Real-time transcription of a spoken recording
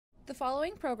The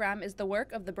following program is the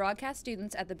work of the broadcast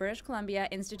students at the British Columbia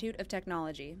Institute of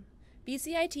Technology.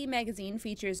 BCIT magazine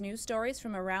features news stories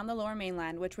from around the Lower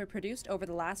Mainland which were produced over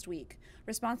the last week.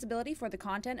 Responsibility for the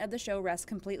content of the show rests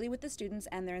completely with the students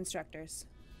and their instructors.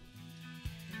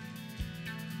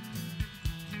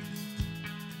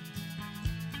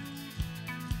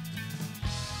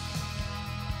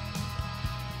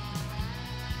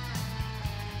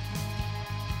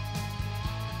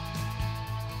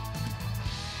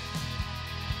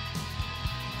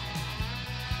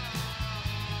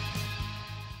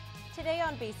 Today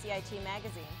on BCIT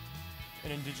Magazine.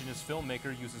 An Indigenous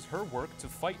filmmaker uses her work to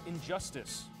fight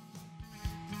injustice.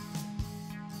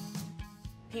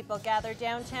 People gather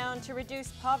downtown to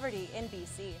reduce poverty in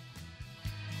BC.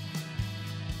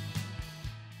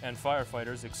 And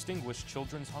firefighters extinguish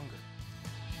children's hunger.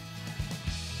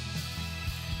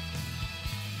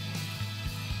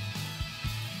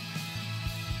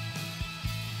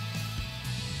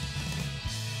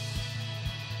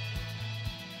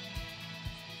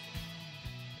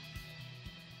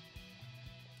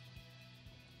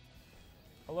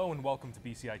 Hello and welcome to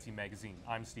BCIT Magazine.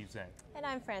 I'm Steve Zhang. And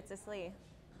I'm Frances Lee.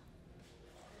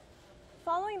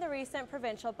 Following the recent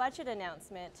provincial budget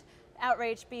announcement,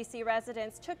 outraged BC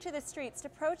residents took to the streets to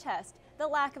protest the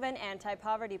lack of an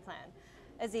anti-poverty plan.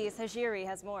 Aziz Hajiri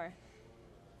has more.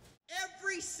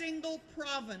 Every single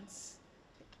province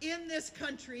in this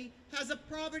country has a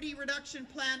poverty reduction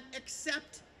plan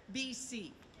except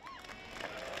BC.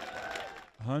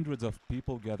 Hundreds of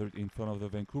people gathered in front of the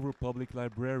Vancouver Public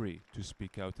Library to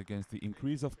speak out against the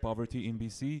increase of poverty in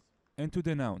BC and to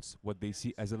denounce what they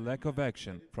see as a lack of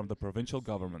action from the provincial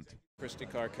government. Christy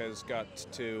Clark has got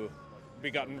to be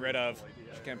gotten rid of.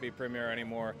 She can't be premier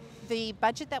anymore. The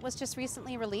budget that was just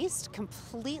recently released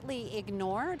completely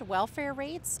ignored welfare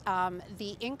rates.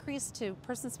 The increase to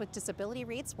persons with disability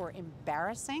rates were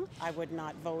embarrassing. I would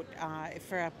not vote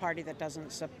for a party that doesn't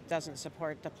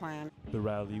support the plan. The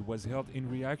rally was held in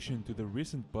reaction to the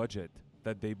recent budget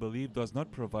that they believe does not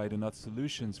provide enough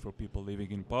solutions for people living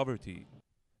in poverty.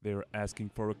 They are asking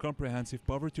for a comprehensive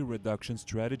poverty reduction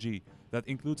strategy that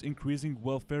includes increasing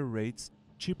welfare rates,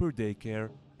 cheaper daycare,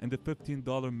 and a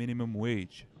 $15 minimum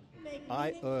wage.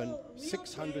 I earn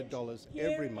 $600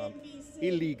 every month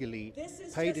illegally,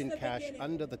 paid in cash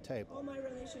under the table.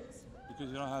 Because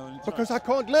you don't have any Because I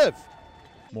can't live.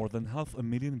 More than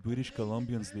 500,000 British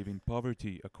Columbians live in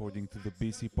poverty, according to the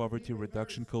BC Poverty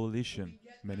Reduction Coalition.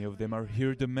 Many of them are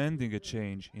here demanding a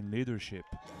change in leadership.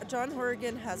 John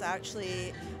Horgan has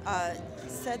actually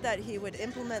said that he would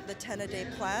implement the 10-a-day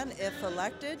plan if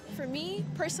elected. For me,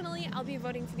 personally, I'll be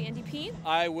voting for the NDP.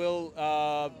 I will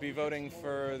be voting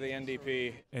for the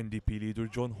NDP. NDP leader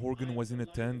John Horgan was in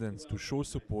attendance to show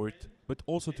support, but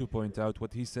also to point out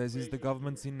what he says is the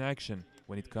government's inaction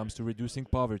when it comes to reducing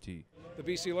poverty. The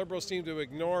BC Liberals seem to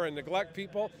ignore and neglect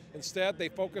people. Instead, they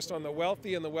focused on the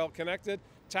wealthy and the well-connected.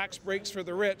 Tax breaks for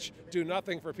the rich do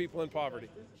nothing for people in poverty.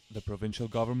 The provincial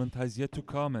government has yet to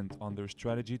comment on their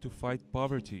strategy to fight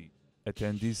poverty.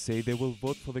 Attendees say they will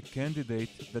vote for the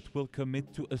candidate that will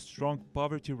commit to a strong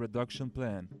poverty reduction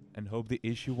plan and hope the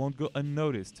issue won't go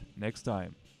unnoticed next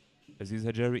time. Aziz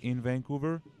Hajiri in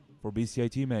Vancouver for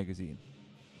BCIT Magazine.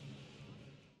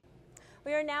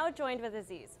 We are now joined with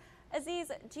Aziz.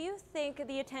 Aziz, do you think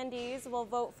the attendees will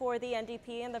vote for the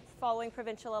NDP in the following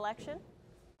provincial election?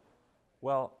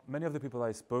 Well, many of the people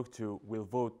I spoke to will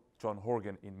vote John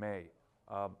Horgan in May.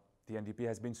 The NDP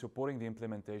has been supporting the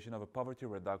implementation of a poverty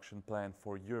reduction plan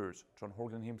for years. John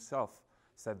Horgan himself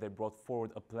said they brought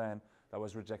forward a plan that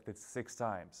was rejected 6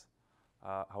 times.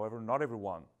 However, not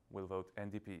everyone will vote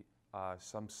NDP.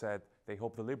 Some said they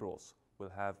hope the Liberals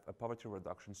will have a poverty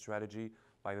reduction strategy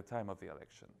by the time of the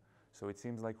election. So it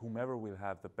seems like whomever will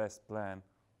have the best plan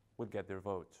will get their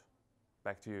vote.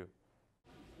 Back to you.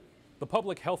 The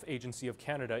Public Health Agency of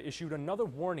Canada issued another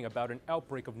warning about an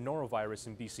outbreak of norovirus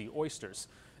in BC oysters.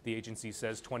 The agency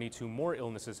says 22 more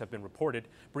illnesses have been reported,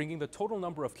 bringing the total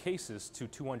number of cases to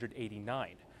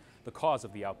 289. The cause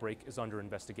of the outbreak is under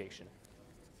investigation.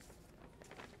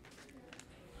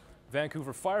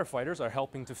 Vancouver firefighters are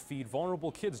helping to feed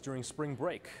vulnerable kids during spring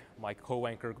break. My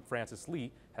co-anchor Frances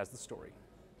Lee has the story.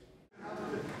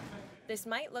 This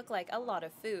might look like a lot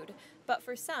of food, but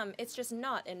for some, it's just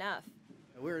not enough.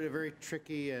 We're at a very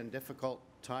tricky and difficult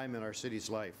time in our city's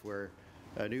life where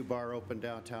a new bar opened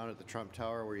downtown at the Trump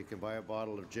Tower where you can buy a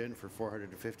bottle of gin for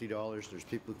 $450. There's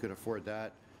people who can afford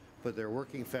that, but there are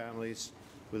working families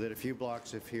within a few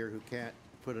blocks of here who can't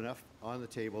put enough on the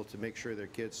table to make sure their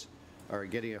kids are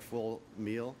getting a full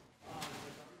meal.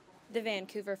 The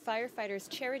Vancouver Firefighters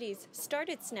Charities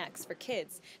started snacks for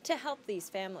kids to help these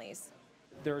families.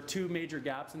 There are two major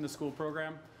gaps in the school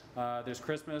program. There's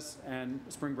Christmas and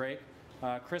spring break.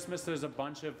 Christmas, there's a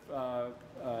bunch of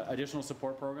additional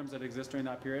support programs that exist during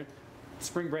that period.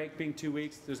 Spring break being 2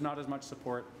 weeks, there's not as much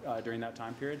support during that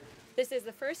time period. This is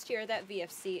the first year that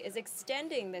VFC is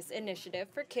extending this initiative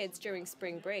for kids during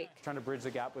spring break. Trying to bridge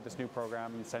the gap with this new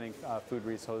program and sending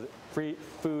free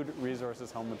food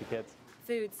resources home with the kids.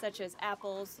 Foods such as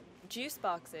apples, juice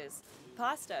boxes,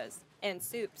 pastas, and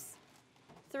soups.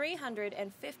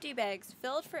 350 bags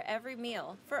filled for every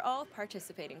meal for all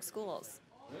participating schools.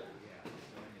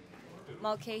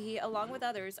 Mulcahy, along with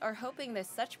others, are hoping this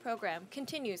such program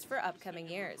continues for upcoming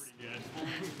years.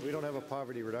 We don't have a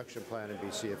poverty reduction plan in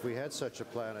BC. If we had such a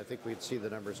plan, I think we'd see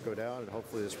the numbers go down, and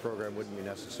hopefully this program wouldn't be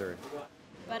necessary.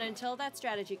 But until that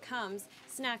strategy comes,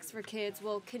 Snacks for Kids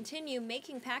will continue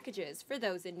making packages for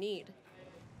those in need.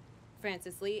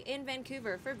 Frances Lee in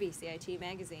Vancouver for BCIT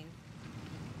Magazine.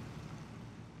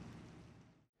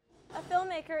 A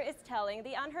filmmaker is telling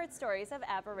the unheard stories of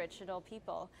Aboriginal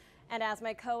people. And as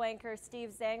my co-anchor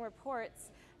Steve Zhang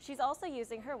reports, she's also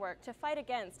using her work to fight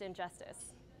against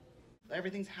injustice.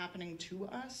 Everything's happening to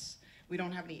us. We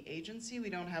don't have any agency. We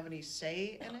don't have any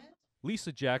say in it.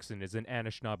 Lisa Jackson is an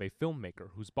Anishinaabe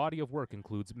filmmaker whose body of work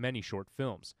includes many short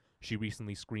films. She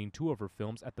recently screened 2 of her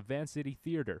films at the Van City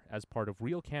Theatre as part of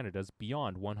Real Canada's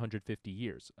Beyond 150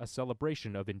 Years, a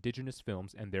celebration of Indigenous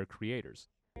films and their creators.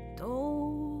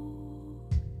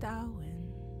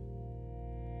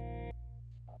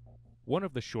 One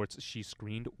of the shorts she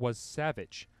screened was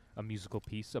Savage, a musical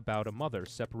piece about a mother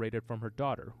separated from her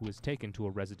daughter who is taken to a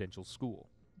residential school.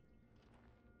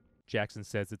 Jackson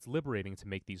says it's liberating to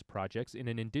make these projects in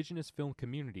an Indigenous film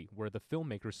community where the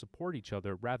filmmakers support each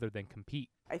other rather than compete.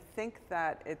 I think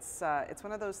that it's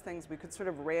one of those things we could sort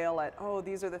of rail at, oh,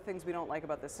 these are the things we don't like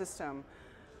about the system,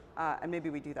 and maybe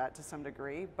we do that to some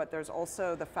degree, but there's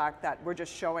also the fact that we're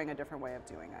just showing a different way of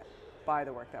doing it by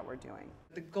the work that we're doing.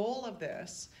 The goal of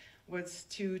this was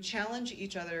to challenge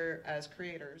each other as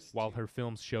creators. While her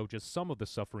films show just some of the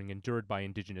suffering endured by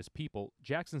Indigenous people,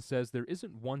 Jackson says there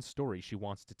isn't one story she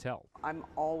wants to tell. I'm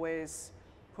always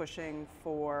pushing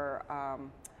for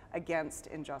against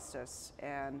injustice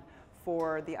and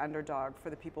for the underdog, for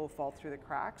the people who fall through the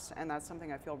cracks, and that's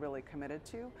something I feel really committed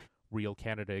to. Real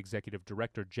Canada Executive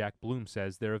Director Jack Bloom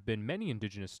says there have been many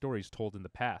Indigenous stories told in the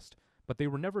past, but they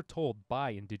were never told by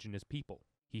Indigenous people.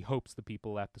 He hopes the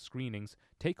people at the screenings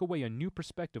take away a new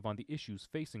perspective on the issues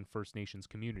facing First Nations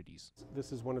communities.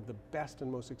 This is one of the best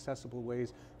and most accessible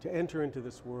ways to enter into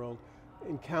this world,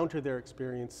 encounter their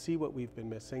experience, see what we've been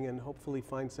missing, and hopefully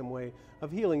find some way of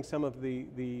healing some of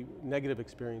the negative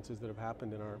experiences that have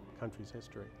happened in our country's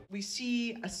history. We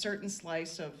see a certain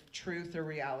slice of truth or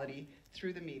reality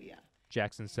through the media.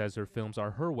 Jackson says her films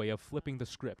are her way of flipping the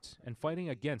script and fighting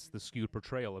against the skewed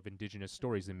portrayal of Indigenous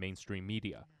stories in mainstream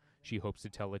media. She hopes to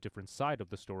tell a different side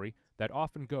of the story that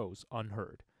often goes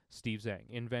unheard. Steve Zhang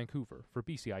in Vancouver for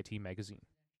BCIT Magazine.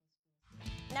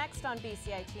 Next on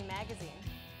BCIT Magazine.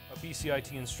 A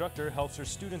BCIT instructor helps her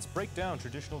students break down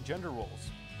traditional gender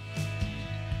roles.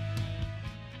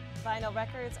 Vinyl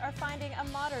records are finding a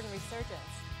modern resurgence.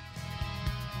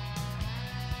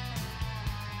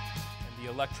 And the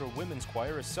Electro Women's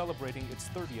Choir is celebrating its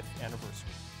 30th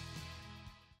anniversary.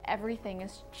 Everything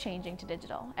is changing to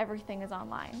digital. Everything is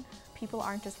online. People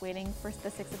aren't just waiting for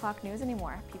the 6 o'clock news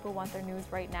anymore. People want their news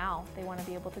right now. They want to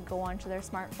be able to go onto their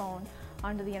smartphone,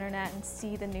 onto the internet, and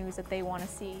see the news that they want to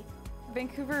see.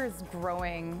 Vancouver is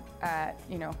growing at,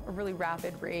 a really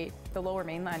rapid rate, the Lower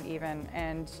Mainland even,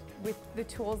 and with the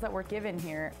tools that we're given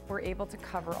here, we're able to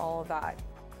cover all of that.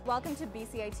 Welcome to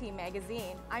BCIT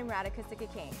Magazine. I'm Radhika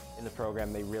Sikka-King. In the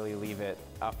program, they really leave it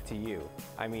up to you.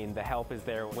 I mean, the help is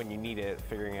there when you need it,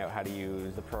 figuring out how to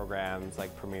use the programs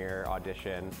like Premiere,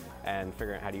 Audition, and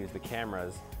figuring out how to use the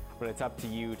cameras. But it's up to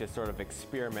you to sort of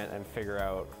experiment and figure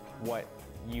out what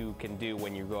you can do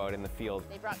when you go out in the field.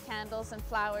 They brought candles and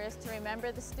flowers to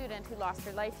remember the student who lost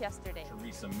her life yesterday.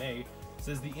 Teresa May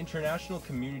says the international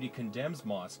community condemns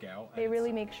Moscow. They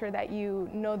really make sure that you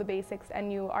know the basics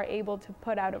and you are able to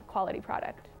put out a quality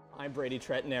product. I'm Brady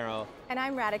Tretanero. And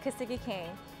I'm Radhika Sikka-King.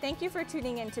 Thank you for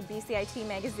tuning in to BCIT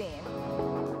Magazine.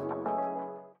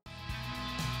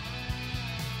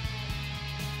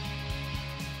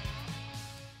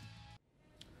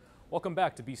 Welcome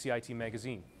back to BCIT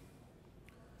Magazine.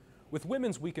 With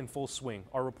Women's Week in full swing,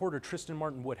 our reporter Tristan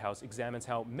Martin Woodhouse examines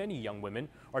how many young women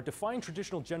are defying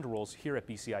traditional gender roles here at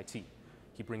BCIT.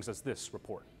 He brings us this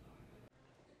report.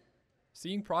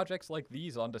 Seeing projects like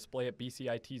these on display at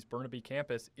BCIT's Burnaby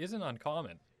campus isn't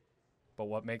uncommon. But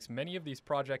what makes many of these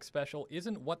projects special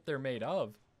isn't what they're made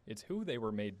of, it's who they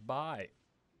were made by.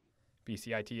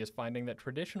 BCIT is finding that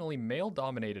traditionally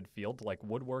male-dominated fields like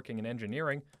woodworking and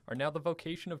engineering are now the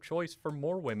vocation of choice for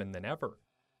more women than ever.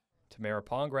 Tamara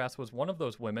Pongrass was one of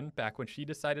those women back when she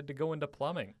decided to go into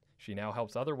plumbing. She now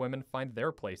helps other women find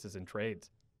their places in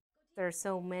trades. There are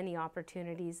so many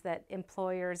opportunities that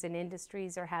employers and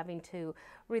industries are having to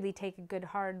really take a good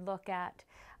hard look at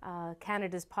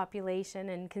Canada's population,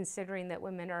 and considering that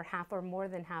women are half or more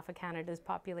than half of Canada's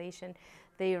population,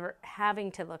 they are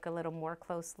having to look a little more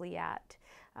closely at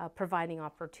providing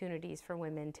opportunities for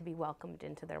women to be welcomed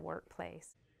into their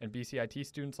workplace. And BCIT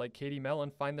students like Katie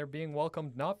Mellon find they're being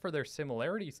welcomed not for their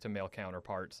similarities to male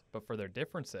counterparts, but for their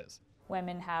differences.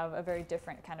 Women have a very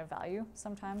different kind of value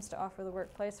sometimes to offer the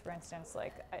workplace. For instance,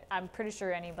 like I'm pretty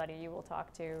sure anybody you will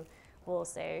talk to will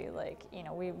say, like, you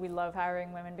know, we love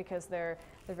hiring women because they're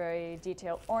very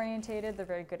detail orientated, they're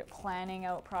very good at planning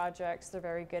out projects, they're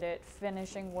very good at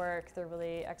finishing work, they're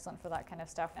really excellent for that kind of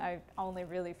stuff. I only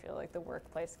really feel like the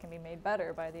workplace can be made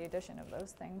better by the addition of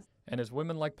those things. And as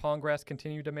women like Pongrass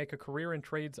continue to make a career in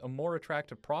trades a more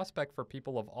attractive prospect for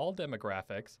people of all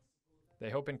demographics, they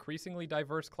hope increasingly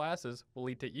diverse classes will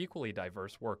lead to equally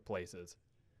diverse workplaces.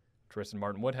 Tristan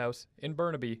Martin Woodhouse in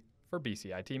Burnaby for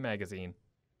BCIT Magazine.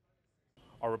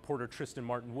 Our reporter Tristan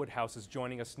Martin Woodhouse is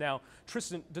joining us now.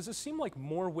 Tristan, does it seem like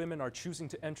more women are choosing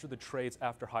to enter the trades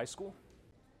after high school?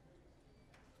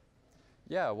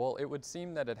 Yeah, well, it would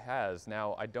seem that it has.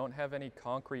 Now, I don't have any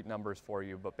concrete numbers for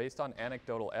you, but based on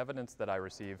anecdotal evidence that I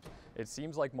received, it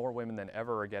seems like more women than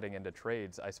ever are getting into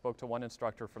trades. I spoke to one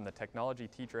instructor from the Technology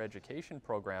Teacher Education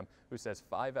Program who says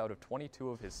 5 out of 22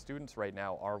 of his students right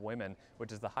now are women,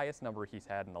 which is the highest number he's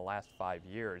had in the last 5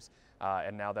 years.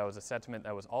 And now that was a sentiment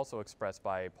that was also expressed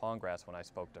by Pongrass when I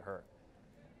spoke to her.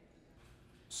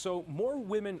 So more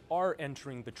women are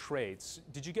entering the trades.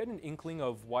 Did you get an inkling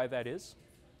of why that is?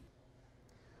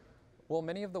 Well,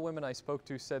 many of the women I spoke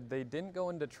to said they didn't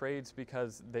go into trades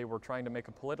because they were trying to make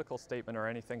a political statement or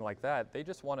anything like that. They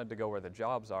just wanted to go where the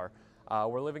jobs are.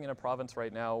 We're living in a province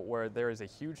right now where there is a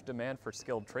huge demand for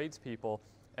skilled tradespeople,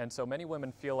 and so many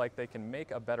women feel like they can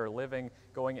make a better living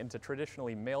going into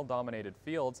traditionally male-dominated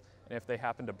fields, and if they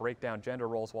happen to break down gender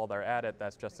roles while they're at it,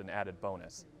 that's just an added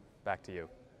bonus. Back to you.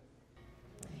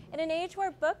 In an age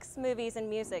where books, movies, and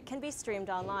music can be streamed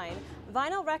online,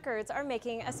 vinyl records are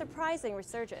making a surprising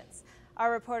resurgence.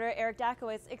 Our reporter Eric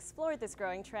Dakowitz explored this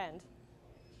growing trend.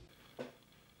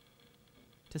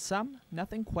 To some,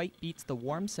 nothing quite beats the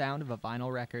warm sound of a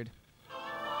vinyl record.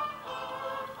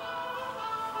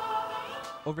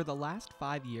 Over the last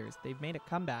 5 years, they've made a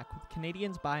comeback, with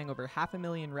Canadians buying over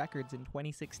 500,000 records in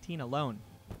 2016 alone.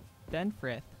 Ben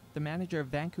Frith, the manager of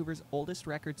Vancouver's oldest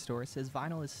record store, says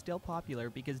vinyl is still popular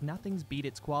because nothing's beat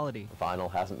its quality.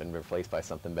 Vinyl hasn't been replaced by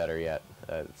something better yet.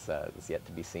 It's yet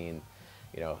to be seen.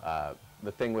 You know,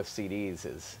 the thing with CDs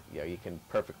is, you know, you can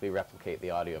perfectly replicate the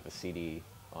audio of a CD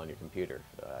on your computer.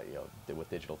 You know, with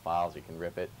digital files, you can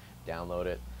rip it, download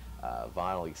it.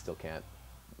 Vinyl, you still can't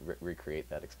recreate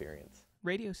that experience.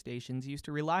 Radio stations used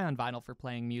to rely on vinyl for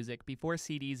playing music before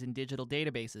CDs and digital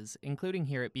databases, including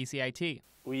here at BCIT.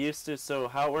 We used to, so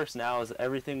how it works now is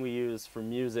everything we use for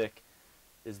music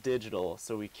is digital,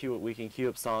 so we can queue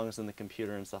up songs in the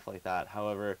computer and stuff like that.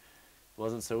 However, it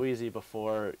wasn't so easy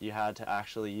before. You had to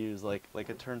actually use like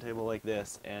a turntable like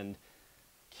this and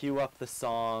queue up the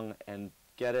song and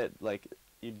get it, like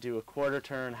you do a quarter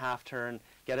turn, half turn,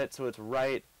 get it so it's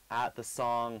right at the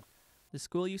song. The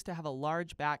school used to have a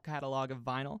large back catalog of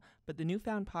vinyl, but the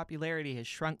newfound popularity has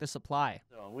shrunk the supply.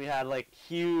 So we had like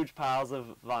huge piles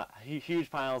of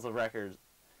records,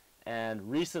 and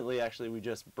recently actually we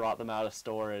just brought them out of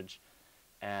storage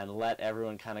and let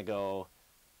everyone kind of go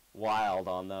wild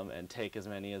on them and take as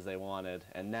many as they wanted.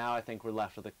 And now I think we're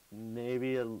left with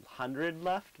maybe 100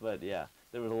 left, but yeah,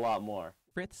 there was a lot more.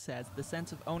 Frith says the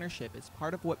sense of ownership is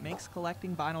part of what makes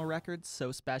collecting vinyl records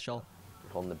so special.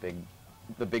 Holding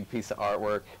the big piece of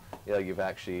artwork, you know, you've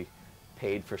actually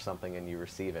paid for something and you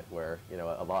receive it, where, you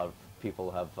know, a lot of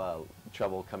people have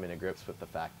trouble coming to grips with the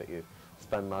fact that you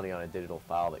spend money on a digital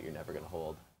file that you're never going to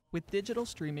hold. With digital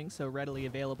streaming so readily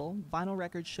available, vinyl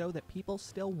records show that people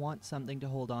still want something to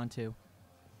hold on to.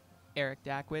 Eric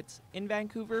Dakowitz in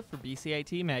Vancouver for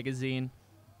BCIT Magazine.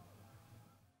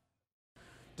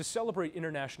 To celebrate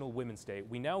International Women's Day,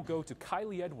 we now go to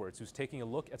Kylie Edwards, who's taking a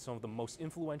look at some of the most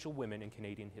influential women in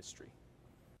Canadian history.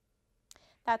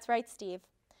 That's right, Steve.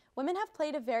 Women have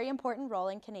played a very important role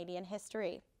in Canadian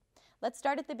history. Let's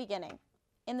start at the beginning.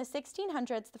 In the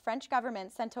 1600s, the French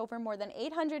government sent over more than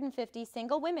 850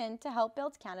 single women to help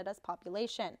build Canada's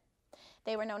population.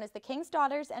 They were known as the King's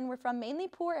Daughters and were from mainly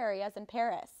poor areas in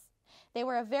Paris. They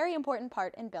were a very important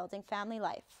part in building family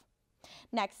life.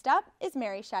 Next up is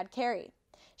Mary Shad Carey.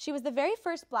 She was the very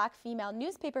first Black female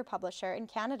newspaper publisher in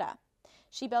Canada.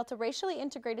 She built a racially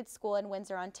integrated school in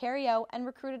Windsor, Ontario, and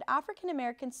recruited African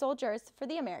American soldiers for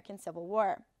the American Civil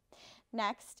War.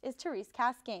 Next is Therese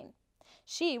Cascagne.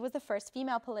 She was the first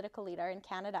female political leader in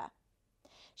Canada.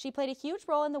 She played a huge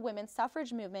role in the women's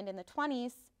suffrage movement in the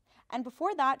 1920s, and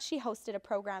before that, she hosted a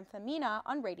program, Femina,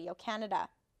 on Radio Canada.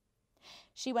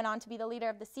 She went on to be the leader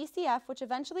of the CCF, which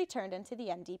eventually turned into the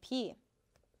NDP.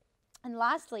 And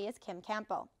lastly is Kim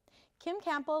Campbell. Kim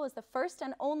Campbell was the first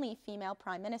and only female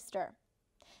prime minister.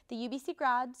 The UBC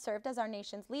grad served as our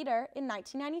nation's leader in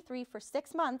 1993 for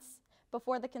 6 months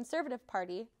before the Conservative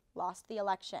Party lost the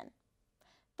election.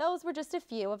 Those were just a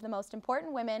few of the most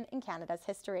important women in Canada's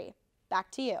history.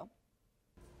 Back to you.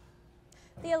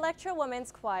 The Electra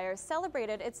Women's Choir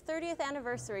celebrated its 30th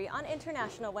anniversary on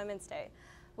International Women's Day.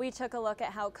 We took a look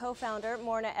at how co-founder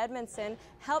Morna Edmondson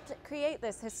helped create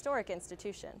this historic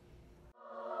institution.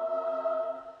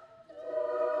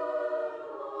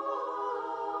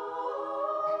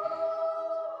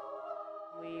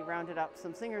 We rounded up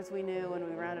some singers we knew, and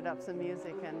we rounded up some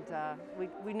music, and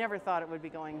we never thought it would be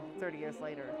going 30 years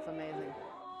later. It's amazing.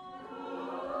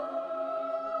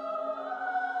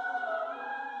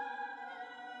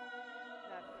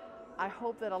 I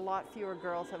hope that a lot fewer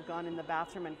girls have gone in the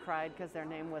bathroom and cried because their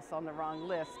name was on the wrong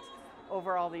list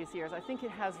over all these years. I think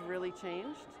it has really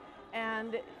changed.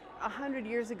 And 100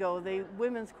 years ago, the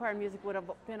women's choir music would have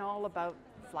been all about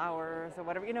flowers or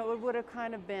whatever. You know, it would have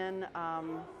kind of been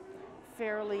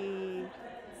fairly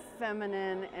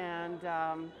feminine and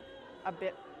a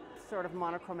bit sort of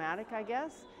monochromatic, I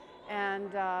guess.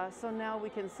 And so now we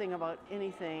can sing about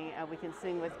anything, and we can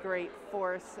sing with great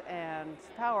force and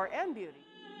power and beauty.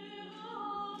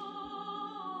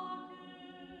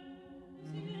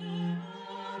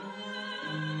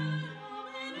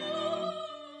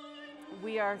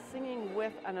 We are singing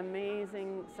with an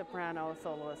amazing soprano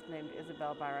soloist named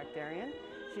Isabelle Bayrakdarian.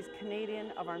 She's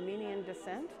Canadian of Armenian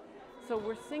descent. So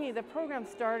we're singing, the program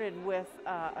started with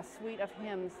a suite of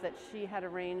hymns that she had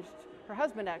arranged, her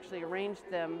husband actually arranged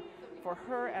them for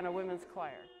her and a women's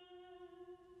choir.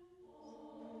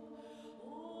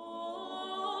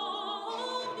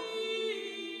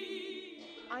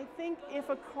 I think if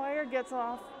a choir gets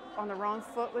off on the wrong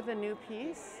foot with a new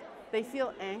piece, they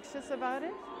feel anxious about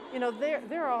it. You know,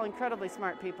 they're all incredibly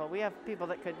smart people. We have people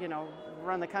that could, you know,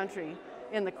 run the country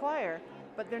in the choir,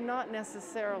 but they're not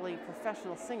necessarily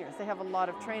professional singers. They have a lot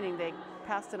of training. They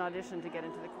passed an audition to get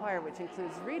into the choir, which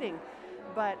includes reading,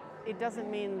 but it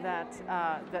doesn't mean that,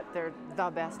 that they're the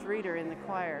best reader in the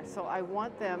choir. So I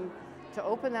want them to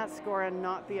open that score and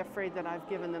not be afraid that I've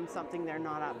given them something they're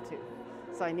not up to.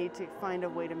 So I need to find a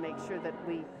way to make sure that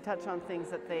we touch on things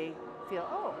that they feel,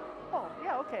 oh,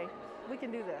 yeah, okay, we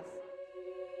can do this.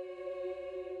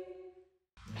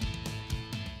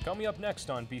 Coming up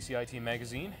next on BCIT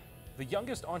Magazine, the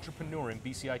youngest entrepreneur in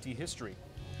BCIT history.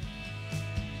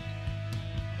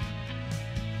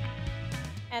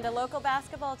 And a local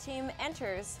basketball team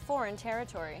enters foreign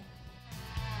territory.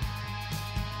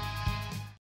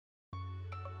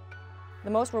 The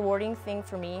most rewarding thing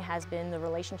for me has been the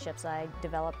relationships I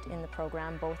developed in the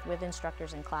program, both with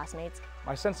instructors and classmates.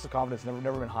 My sense of confidence has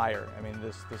never been higher. I mean,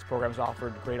 this program's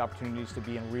offered great opportunities to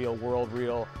be in real world,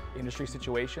 real industry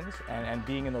situations, and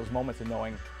being in those moments and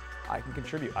knowing I can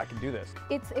contribute, I can do this.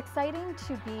 It's exciting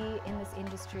to be in this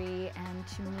industry and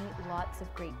to meet lots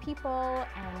of great people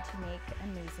and to make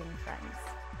amazing friends.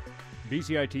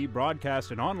 BCIT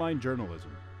broadcast and online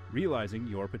journalism, realizing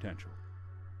your potential.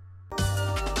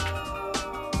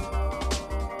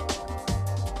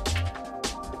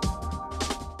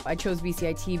 I chose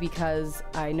BCIT because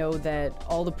I know that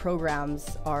all the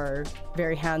programs are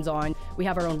very hands-on. We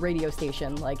have our own radio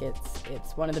station, like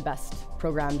it's one of the best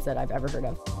programs that I've ever heard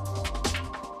of.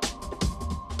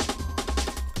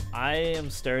 I am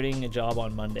starting a job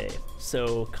on Monday,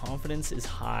 so confidence is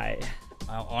high.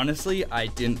 Honestly, I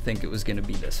didn't think it was going to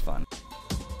be this fun.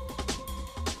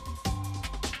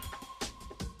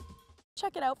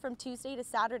 Check it out from Tuesday to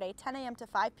Saturday, 10 a.m. to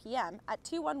 5 p.m. at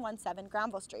 2117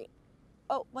 Granville Street.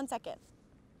 Oh, 1 second.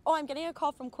 Oh, I'm getting a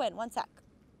call from Quinn. 1 sec.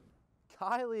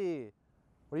 Kylie,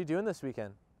 what are you doing this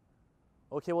weekend?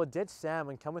 Okay, well, ditch Sam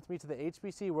and come with me to the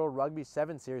HBC World Rugby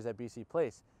 7 Series at BC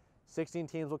Place. 16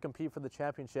 teams will compete for the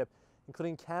championship,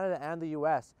 including Canada and the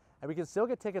US, and we can still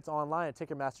get tickets online at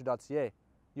ticketmaster.ca.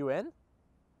 You in?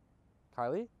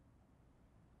 Kylie?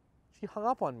 She hung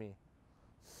up on me.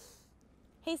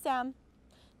 Hey, Sam.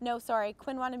 No, sorry,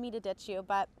 Quinn wanted me to ditch you,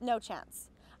 but no chance.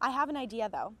 I have an idea,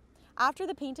 though. After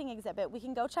the painting exhibit, we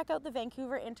can go check out the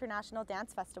Vancouver International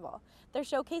Dance Festival. They're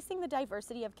showcasing the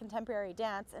diversity of contemporary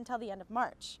dance until the end of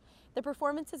March. The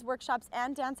performances, workshops,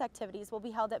 and dance activities will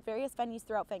be held at various venues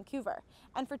throughout Vancouver.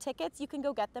 And for tickets, you can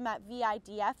go get them at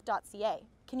vidf.ca.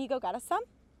 Can you go get us some?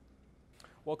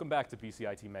 Welcome back to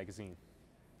BCIT Magazine.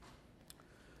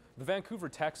 The Vancouver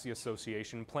Taxi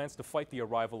Association plans to fight the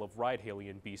arrival of ride-hailing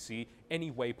in BC any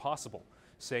way possible,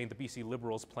 saying the BC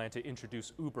Liberals plan to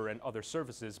introduce Uber and other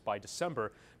services by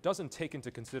December doesn't take into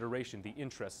consideration the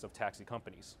interests of taxi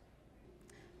companies.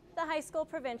 The high school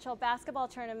provincial basketball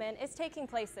tournament is taking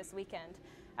place this weekend.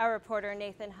 Our reporter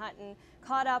Nathan Hutton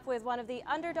caught up with one of the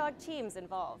underdog teams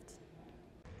involved.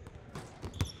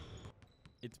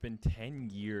 It's been 10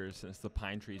 years since the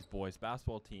Pine Trees boys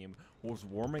basketball team was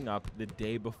warming up the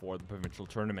day before the provincial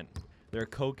tournament. Their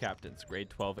co-captains,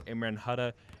 grade 12 Imran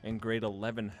Hutta and grade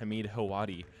 11 Hamid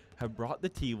Hawadi, have brought the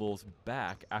T-Wolves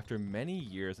back after many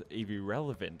years of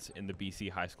irrelevance in the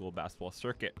BC high school basketball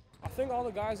circuit. I think all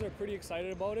the guys are pretty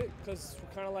excited about it because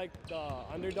we're kind of like the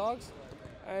underdogs,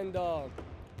 and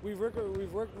we've worked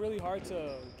really hard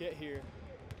to get here,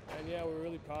 and yeah, we're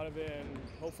really proud of it, and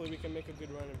hopefully we can make a good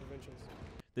run in provincials.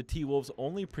 The T-Wolves'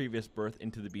 only previous berth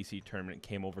into the BC tournament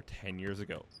came over 10 years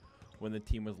ago, when the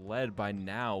team was led by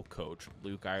now coach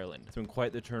Luke Ireland. It's been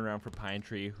quite the turnaround for Pine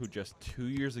Tree, who just 2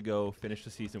 years ago finished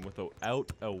the season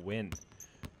without a win.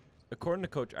 According to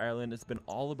Coach Ireland, it's been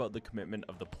all about the commitment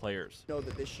of the players. I know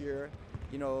that this year,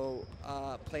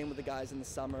 playing with the guys in the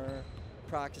summer,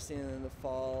 practicing in the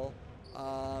fall,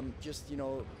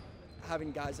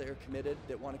 having guys that are committed,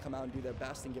 that want to come out and do their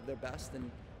best and give their best, and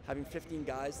having 15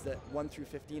 guys that 1 through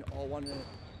 15 all want to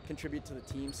contribute to the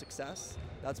team's success,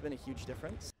 that's been a huge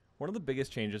difference. One of the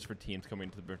biggest changes for teams coming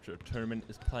to the provincial tournament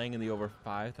is playing in the over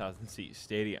 5,000 seat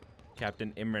stadium.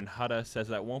 Captain Imran Hutta says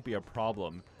that won't be a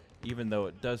problem, even though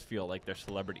it does feel like they're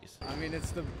celebrities. I mean,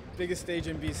 it's the biggest stage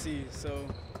in BC, so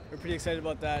we're pretty excited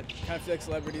about that. Kind of feel like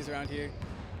celebrities around here.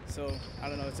 So, I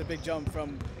don't know, it's a big jump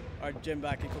from our gym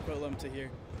back in Coquitlam to here.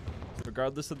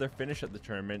 Regardless of their finish at the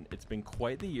tournament, it's been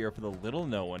quite the year for the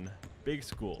little-known big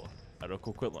school out of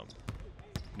Coquitlam.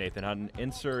 Nathan Hutton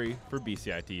in Surrey for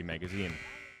BCIT Magazine.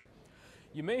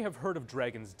 You may have heard of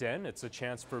Dragon's Den. It's a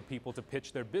chance for people to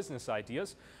pitch their business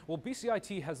ideas. Well,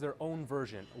 BCIT has their own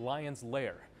version, Lion's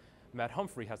Lair. Matt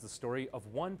Humphrey has the story of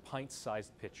one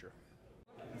pint-sized pitcher.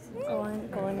 Go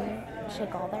and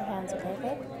shake all their hands, okay,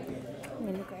 babe? I'm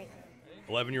gonna be great.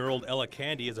 11-year-old Ella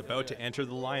Candy is about to enter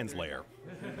the Lion's Lair.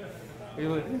 Be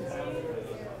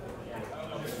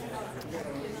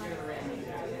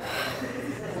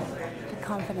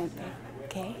confident, babe,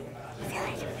 okay? I feel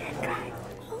like you're gonna cry.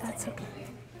 That's okay.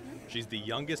 She's the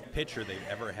youngest pitcher they've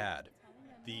ever had.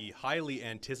 The highly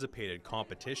anticipated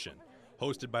competition,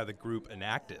 hosted by the group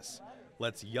Enactus,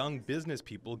 lets young business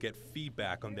people get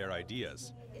feedback on their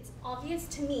ideas. It's obvious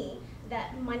to me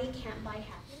that money can't buy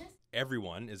happiness.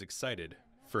 Everyone is excited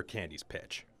for Candy's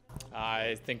pitch.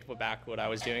 I think back what I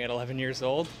was doing at 11 years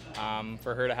old.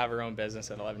 For her to have her own business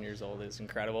at 11 years old is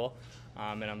incredible,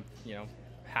 and I'm,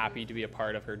 happy to be a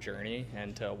part of her journey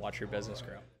and to watch her business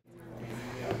grow.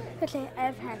 Okay, I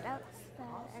have handouts that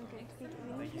I'm going to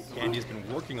be doing. Candy's been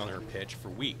working on her pitch for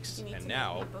weeks, and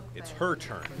now it's her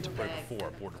turn to play before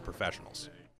a board of professionals.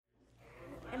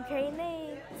 I'm creating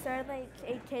a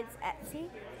kids Etsy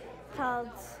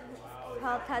called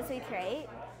Cause We Trade.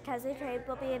 Cause We Trade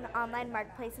will be an online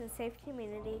marketplace and safe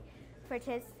community for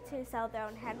kids to sell their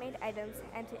own handmade items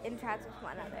and to interact with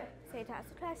one another. So to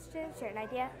ask a question, share an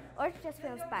idea, or to just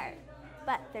feel inspired.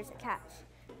 But there's a catch.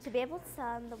 To be able to sell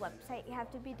on the website, you have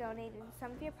to be donating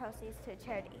some of your proceeds to a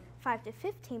charity. 5 to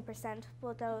 15%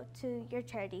 will go to your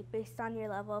charity based on your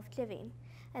level of giving,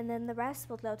 and then the rest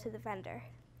will go to the vendor.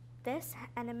 This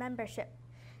and a mentorship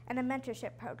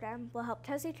program will help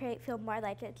Cozy Trade feel more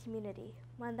like a community,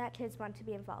 one that kids want to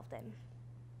be involved in.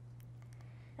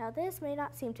 Now this may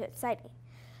not seem too exciting,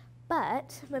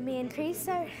 but when we increase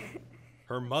our...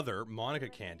 Her mother, Monica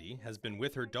Candy, has been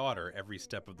with her daughter every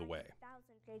step of the way.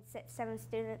 Grade 6-7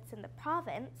 students in the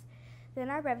province, then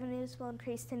our revenues will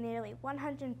increase to nearly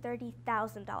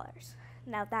 $130,000.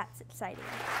 Now that's exciting.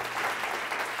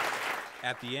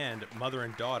 At the end, mother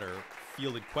and daughter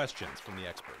fielded questions from the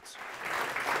experts.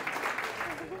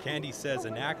 Candy says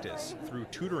Enactus, through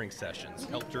tutoring sessions,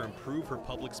 helped her improve her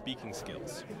public speaking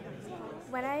skills.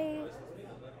 When I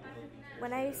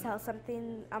sell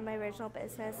something on my original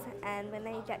business and when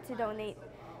I get to donate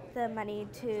the money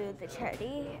to the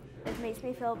charity, it makes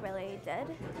me feel really good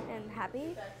and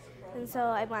happy. And so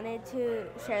I wanted to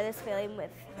share this feeling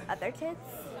with other kids.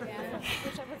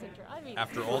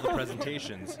 After all the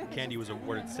presentations, Candy was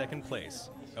awarded second place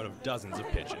out of dozens of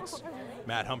pitches.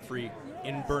 Matt Humphrey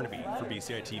in Burnaby for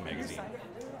BCIT Magazine.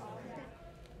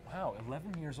 Wow,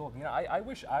 11 years old. You know, I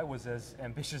wish I was as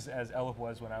ambitious as Ella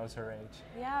was when I was her age.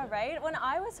 Yeah, right? When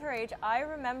I was her age, I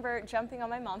remember jumping on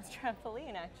my mom's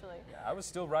trampoline, actually. Yeah, I was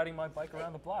still riding my bike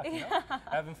around the block, you know?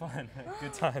 Having fun.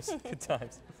 Good times, good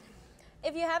times.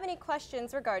 If you have any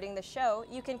questions regarding the show,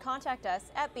 you can contact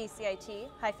us at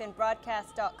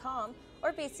bcit-broadcast.com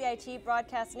or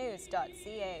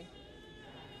bcitbroadcastnews.ca.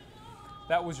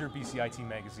 That was your BCIT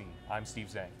Magazine. I'm Steve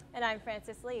Zhang. And I'm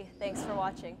Frances Lee. Thanks for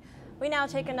watching. We now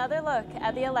take another look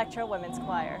at the Electro Women's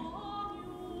Choir.